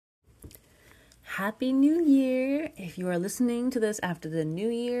Happy New Year! If you are listening to this after the New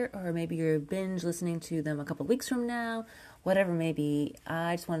Year, or maybe you're binge listening to them a couple weeks from now, whatever it may be,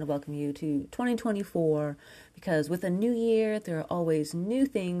 I just wanted to welcome you to 2024 because with a new year, there are always new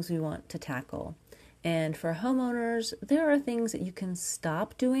things we want to tackle. And for homeowners, there are things that you can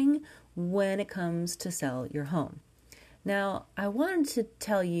stop doing when it comes to sell your home. Now, I wanted to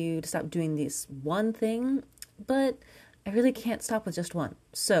tell you to stop doing this one thing, but I really can't stop with just one.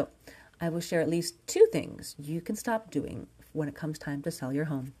 So, I will share at least two things you can stop doing when it comes time to sell your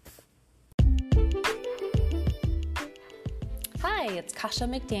home. Hi, it's Kasha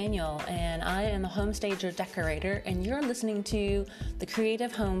McDaniel, and I am a homestager decorator, and you're listening to the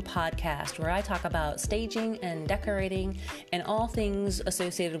Creative Home Podcast, where I talk about staging and decorating and all things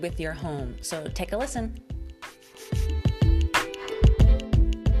associated with your home. So take a listen.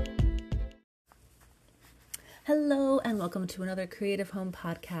 Hello and welcome to another Creative Home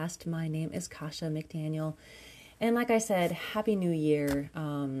Podcast. My name is Kasha McDaniel. And like I said, Happy New Year.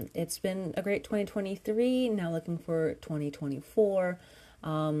 It's been a great 2023, now looking for 2024.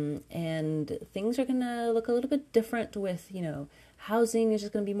 And things are going to look a little bit different with, housing is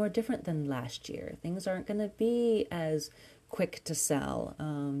just going to be more different than last year. Things aren't going to be as quick to sell.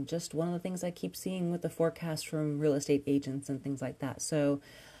 Just one of the things I keep seeing with the forecast from real estate agents and things like that. So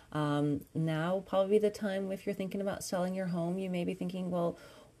now probably the time if you're thinking about selling your home, you may be thinking, well,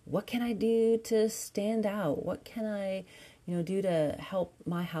 what can I do to stand out? What can I, do to help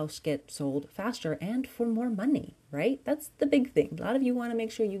my house get sold faster and for more money, right? That's the big thing. A lot of you want to make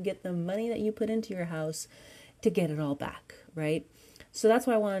sure you get the money that you put into your house to get it all back, right? So that's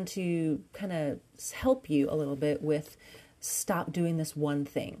why I wanted to kind of help you a little bit with stop doing this one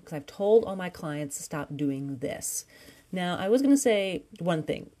thing. Because I've told all my clients to stop doing this. Now, I was going to say one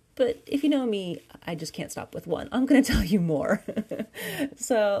thing, but if you know me, I just can't stop with one. I'm going to tell you more.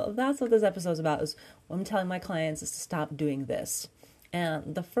 So that's what this episode is about, is what I'm telling my clients is to stop doing this.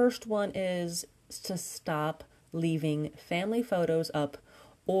 And the first one is to stop leaving family photos up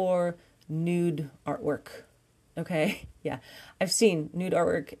or nude artwork. Okay? Yeah. I've seen nude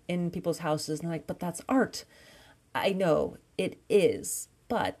artwork in people's houses and they're like, but that's art. I know it is,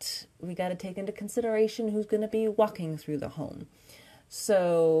 but we got to take into consideration who's going to be walking through the home.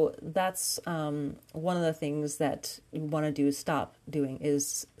 So that's one of the things that you want to do is stop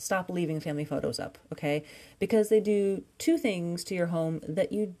leaving family photos up, okay? Because they do two things to your home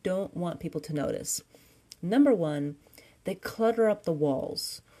that you don't want people to notice. Number one, they clutter up the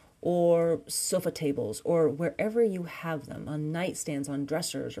walls or sofa tables or wherever you have them, on nightstands, on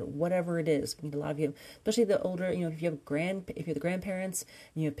dressers, or whatever it is. A lot of you, especially the older, if you're the grandparents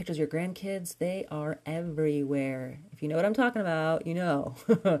and you have pictures of your grandkids, they are everywhere. If you know what I'm talking about, you know.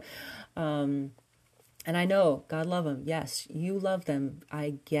 And I know, God love them. Yes, you love them.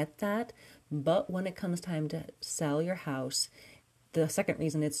 I get that. But when it comes time to sell your house, the second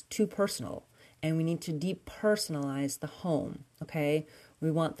reason, it's too personal. And we need to depersonalize the home, okay?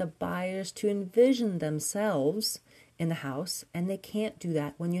 We want the buyers to envision themselves in the house, and they can't do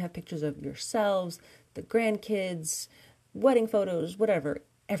that when you have pictures of yourselves, the grandkids, wedding photos, whatever,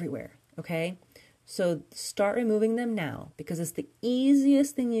 everywhere, okay? So start removing them now, because it's the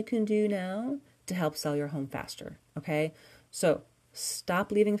easiest thing you can do now to help sell your home faster, okay? So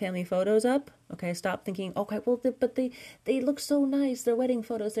stop leaving family photos up, okay? Stop thinking, okay, well, but they look so nice, their wedding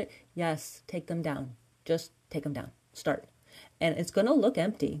photos. Yes, take them down. Just take them down. Start. And it's going to look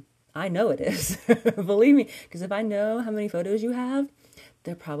empty. I know it is. Believe me, because if I know how many photos you have,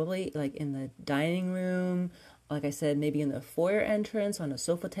 they're probably like in the dining room, like I said, maybe in the foyer entrance, on a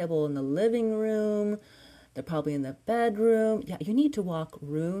sofa table in the living room. They're probably in the bedroom. Yeah, you need to walk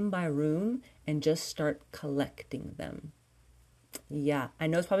room by room and just start collecting them. Yeah, I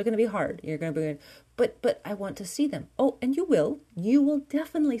know it's probably going to be hard. You're going to be, but I want to see them. Oh, and you will. You will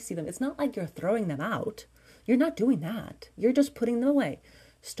definitely see them. It's not like you're throwing them out. You're not doing that. You're just putting them away.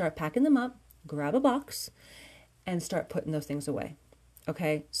 Start packing them up, grab a box, and start putting those things away.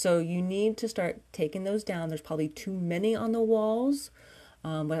 Okay? So you need to start taking those down. There's probably too many on the walls,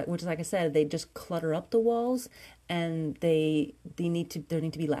 which is, like I said, they just clutter up the walls, and there need to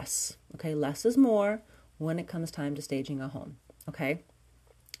be less. Okay? Less is more when it comes time to staging a home. Okay?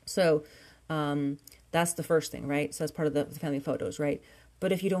 So that's the first thing, right? So that's part of the family photos, right?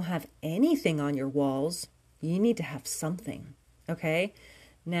 But if you don't have anything on your walls, you need to have something, okay?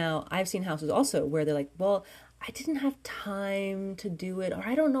 Now, I've seen houses also where they're like, well, I didn't have time to do it, or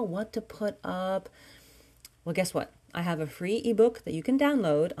I don't know what to put up. Well, guess what? I have a free ebook that you can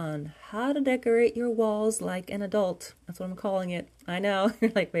download on how to decorate your walls like an adult. That's what I'm calling it. I know.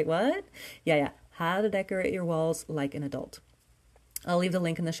 You're like, wait, what? Yeah. How to decorate your walls like an adult. I'll leave the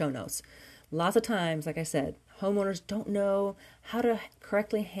link in the show notes. Lots of times, like I said, homeowners don't know how to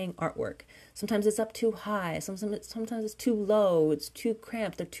correctly hang artwork. Sometimes it's up too high, sometimes it's too low, it's too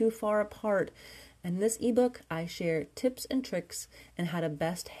cramped, they're too far apart. In this ebook, I share tips and tricks on how to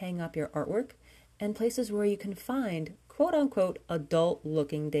best hang up your artwork and places where you can find quote unquote adult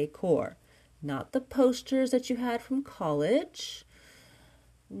looking decor. Not the posters that you had from college,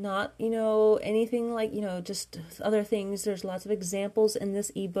 not, anything like, just other things. There's lots of examples in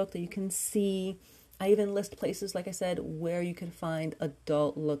this ebook that you can see. I even list places, like I said, where you can find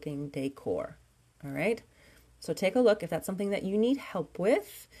adult looking decor. All right. So take a look if that's something that you need help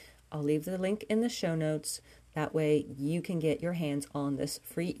with. I'll leave the link in the show notes. That way you can get your hands on this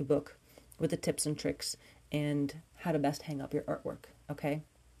free ebook with the tips and tricks and how to best hang up your artwork. Okay.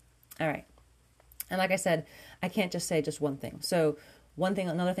 All right. And like I said, I can't just say just one thing. So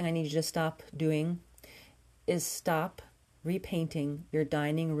another thing I need you to stop doing is stop repainting your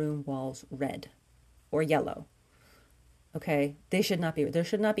dining room walls red or yellow. Okay, there should not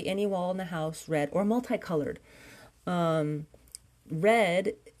be any wall in the house red or multicolored. Red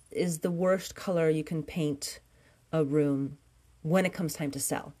is the worst color you can paint a room when it comes time to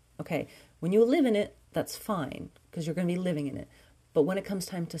sell. Okay, when you live in it, that's fine because you're going to be living in it. But when it comes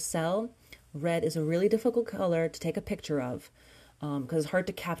time to sell, red is a really difficult color to take a picture of because it's hard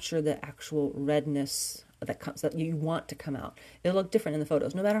to capture the actual redness that you want to come out. It'll look different in the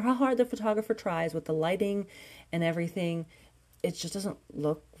photos. No matter how hard the photographer tries with the lighting and everything, it just doesn't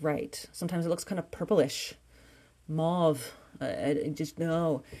look right. Sometimes it looks kind of purplish, mauve,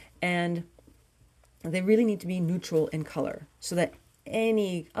 no. And they really need to be neutral in color so that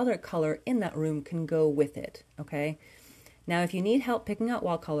any other color in that room can go with it, okay? Now, if you need help picking out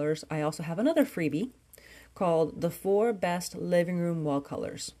wall colors, I also have another freebie called the 4 Best Living Room Wall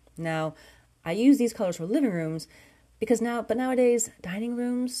Colors. Now, I use these colors for living rooms because nowadays dining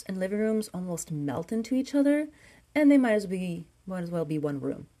rooms and living rooms almost melt into each other, and they might as well be one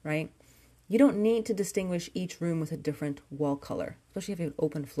room, right? You don't need to distinguish each room with a different wall color, especially if you have an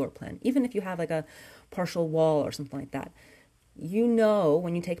open floor plan. Even if you have like a partial wall or something like that, you know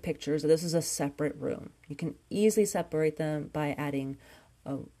when you take pictures that this is a separate room. You can easily separate them by adding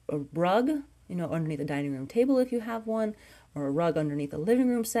a rug, underneath the dining room table if you have one, or a rug underneath the living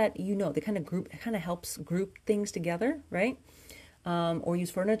room set. It kind of helps group things together, right? Or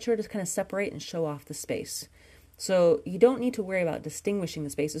use furniture to kind of separate and show off the space. So you don't need to worry about distinguishing the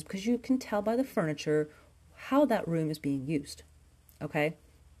spaces because you can tell by the furniture how that room is being used, okay?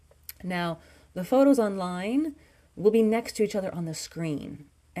 Now, the photos online will be next to each other on the screen.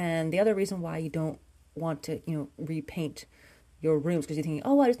 And the other reason why you don't want to, repaint your rooms because you're thinking,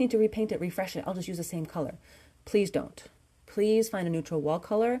 I just need to repaint it, refresh it, I'll just use the same color. Please don't. Please find a neutral wall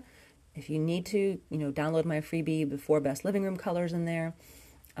color. If you need to, download my freebie, the 4 Best Living Room Colors in there.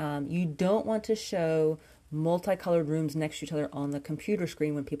 You don't want to show multicolored rooms next to each other on the computer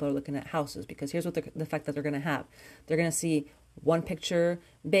screen when people are looking at houses, because here's what the effect that they're going to have. They're going to see one picture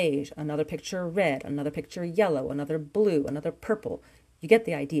beige, another picture red, another picture yellow, another blue, another purple. You get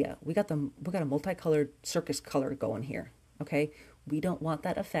the idea. We got a multicolored circus color going here. Okay, we don't want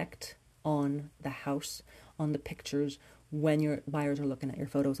that effect on the house, on the pictures when your buyers are looking at your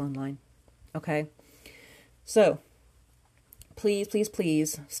photos online. Okay, so please, please,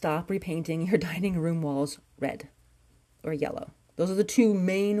 please stop repainting your dining room walls red or yellow. Those are the 2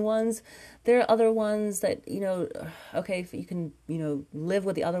 main ones. There are other ones that, okay, you can, live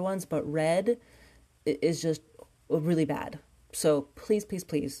with the other ones, but red is just really bad. So please, please,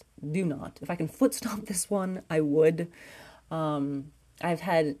 please do not. If I can foot stomp this one, I would. I've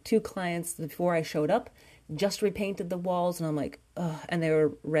had 2 clients before I showed up just repainted the walls, and I'm like, ugh, and they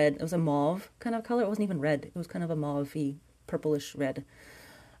were red. It was a mauve kind of color. It wasn't even red. It was kind of a mauve-y, purplish red.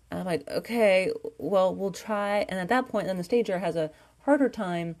 And I'm like, okay, well, we'll try. And at that point, then the stager has a harder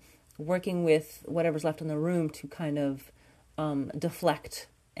time working with whatever's left in the room to kind of deflect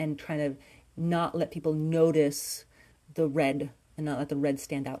and kind of not let people notice the red and not let the red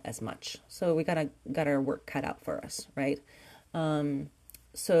stand out as much. So we got our work cut out for us, right?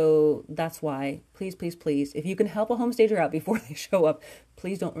 So that's why, please, please, please, if you can help a home stager out before they show up,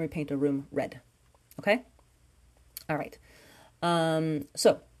 please don't repaint a room red. Okay? All right.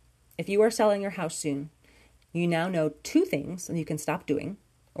 So if you are selling your house soon, you now know 2 things that you can stop doing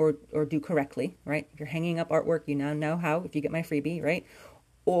or do correctly, right? If you're hanging up artwork, you now know how, if you get my freebie, right?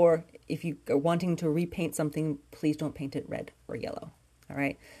 Or if you are wanting to repaint something, please don't paint it red or yellow. All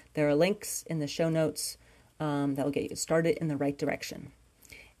right. There are links in the show notes that will get you started in the right direction.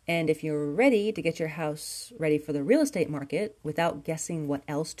 And if you're ready to get your house ready for the real estate market without guessing what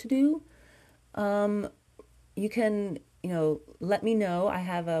else to do, you can let me know. I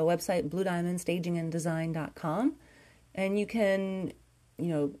have a website, bluediamondstaginganddesign.com, and you can,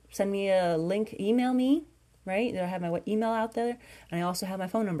 send me a link, email me, right? I have my email out there, and I also have my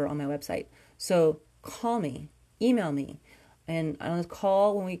phone number on my website. So call me, email me, and on a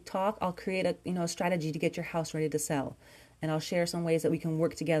call, when we talk, I'll create a strategy to get your house ready to sell, and I'll share some ways that we can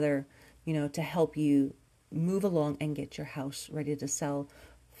work together, to help you move along and get your house ready to sell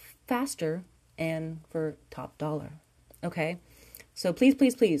faster and for top dollar. Okay? So please,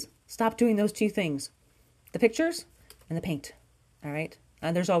 please, please stop doing those two things. The pictures and the paint. All right?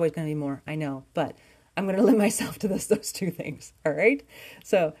 There's always going to be more, I know, but I'm going to limit myself to those two things. All right?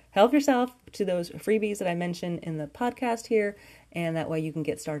 So help yourself to those freebies that I mentioned in the podcast here, and that way you can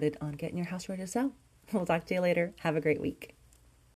get started on getting your house ready to sell. We'll talk to you later. Have a great week.